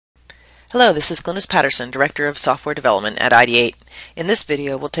Hello, this is Glynis Patterson, Director of Software Development at Ideate. In this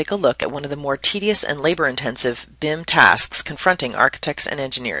video, we'll take a look at one of the more tedious and labor-intensive BIM tasks confronting architects and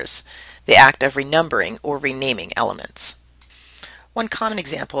engineers, the act of renumbering or renaming elements. One common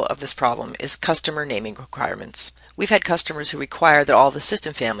example of this problem is customer naming requirements. We've had customers who require that all the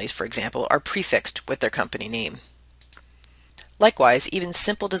system families, for example, are prefixed with their company name. Likewise, even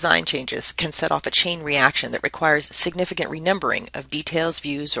simple design changes can set off a chain reaction that requires significant renumbering of details,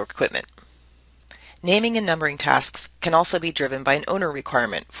 views, or equipment. Naming and numbering tasks can also be driven by an owner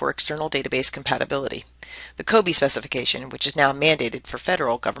requirement for external database compatibility. The COBie specification, which is now mandated for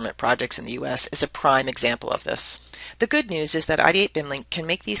federal government projects in the US, is a prime example of this. The good news is that Ideate BIMLink can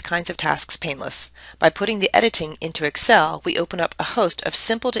make these kinds of tasks painless. By putting the editing into Excel, we open up a host of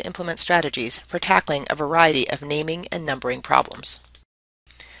simple-to-implement strategies for tackling a variety of naming and numbering problems.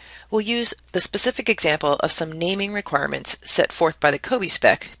 We'll use the specific example of some naming requirements set forth by the COBie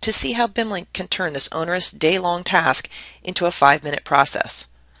spec to see how BIMLink can turn this onerous day-long task into a 5-minute process.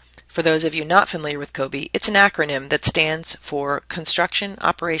 For those of you not familiar with COBie, it's an acronym that stands for Construction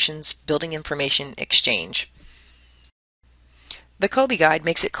Operations Building Information Exchange. The COBie guide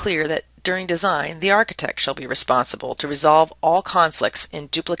makes it clear that during design, the architect shall be responsible to resolve all conflicts in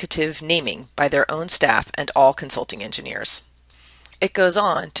duplicative naming by their own staff and all consulting engineers. It goes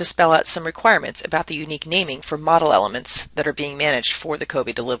on to spell out some requirements about the unique naming for model elements that are being managed for the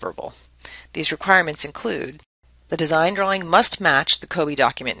COBie deliverable. These requirements include: the design drawing must match the COBie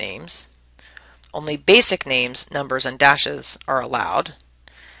document names, only basic names, numbers, and dashes are allowed,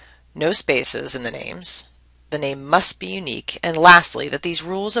 no spaces in the names, the name must be unique, and lastly, that these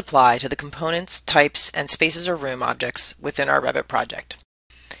rules apply to the components, types, and spaces or room objects within our Revit project.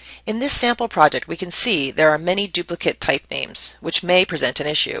 In this sample project, we can see there are many duplicate type names, which may present an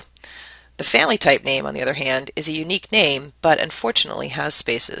issue. The family type name, on the other hand, is a unique name, but unfortunately has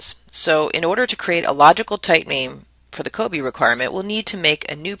spaces. So in order to create a logical type name for the COBie requirement, we'll need to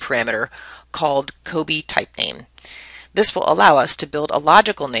make a new parameter called COBie type name. This will allow us to build a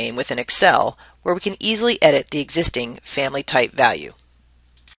logical name within Excel where we can easily edit the existing family type value.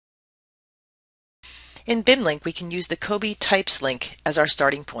 In BIMLink, we can use the COBie types link as our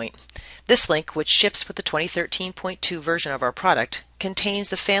starting point. This link, which ships with the 2013.2 version of our product, contains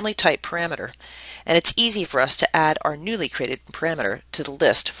the family type parameter, and it's easy for us to add our newly created parameter to the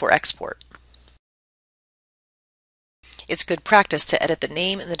list for export. It's good practice to edit the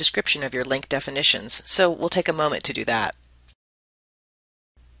name and the description of your link definitions, so we'll take a moment to do that.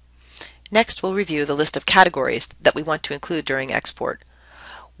 Next, we'll review the list of categories that we want to include during export.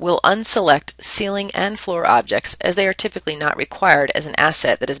 We'll unselect ceiling and floor objects as they are typically not required as an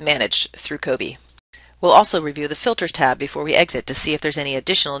asset that is managed through COBie. We'll also review the Filters tab before we exit to see if there's any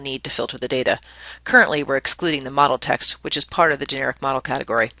additional need to filter the data. Currently, we're excluding the model text, which is part of the generic model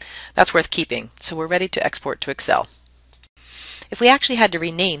category. That's worth keeping, so we're ready to export to Excel. If we actually had to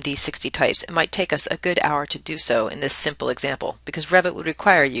rename these 60 types, it might take us a good hour to do so in this simple example, because Revit would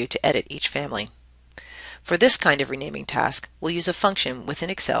require you to edit each family. For this kind of renaming task, we'll use a function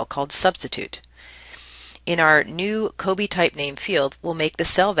within Excel called substitute. In our new COBie type name field, we'll make the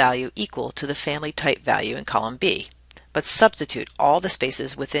cell value equal to the family type value in column B, but substitute all the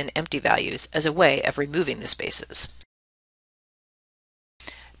spaces within empty values as a way of removing the spaces.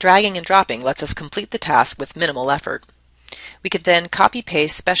 Dragging and dropping lets us complete the task with minimal effort. We could then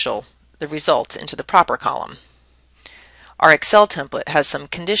copy-paste the results into the proper column. Our Excel template has some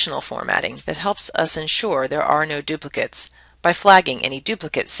conditional formatting that helps us ensure there are no duplicates by flagging any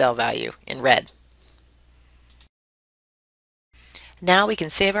duplicate cell value in red. Now we can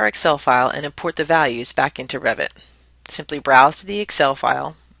save our Excel file and import the values back into Revit. Simply browse to the Excel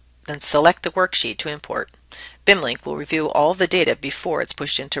file, then select the worksheet to import. BIMLink will review all of the data before it's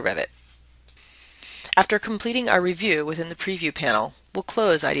pushed into Revit. After completing our review within the preview panel, we'll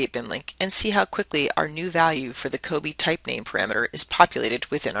close Ideate BIMLink and see how quickly our new value for the COBie type name parameter is populated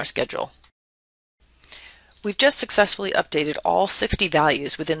within our schedule. We've just successfully updated all 60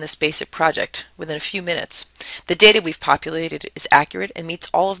 values within this basic project within a few minutes. The data we've populated is accurate and meets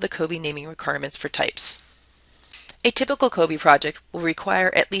all of the COBie naming requirements for types. A typical COBie project will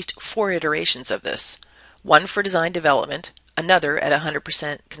require at least 4 iterations of this: one for design development, another at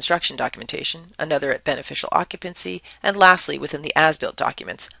 100% construction documentation, another at beneficial occupancy, and lastly within the as-built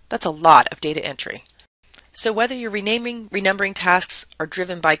documents. That's a lot of data entry. So whether your renumbering tasks are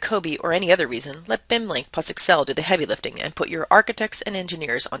driven by COBie or any other reason, let BIMLink plus Excel do the heavy lifting and put your architects and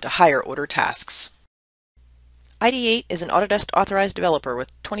engineers onto higher order tasks. Ideate is an Autodesk authorized developer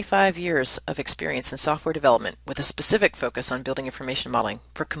with 25 years of experience in software development with a specific focus on building information modeling.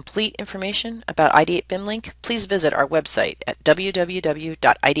 For complete information about Ideate BIMLink, please visit our website at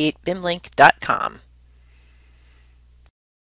www.ideatebimlink.com.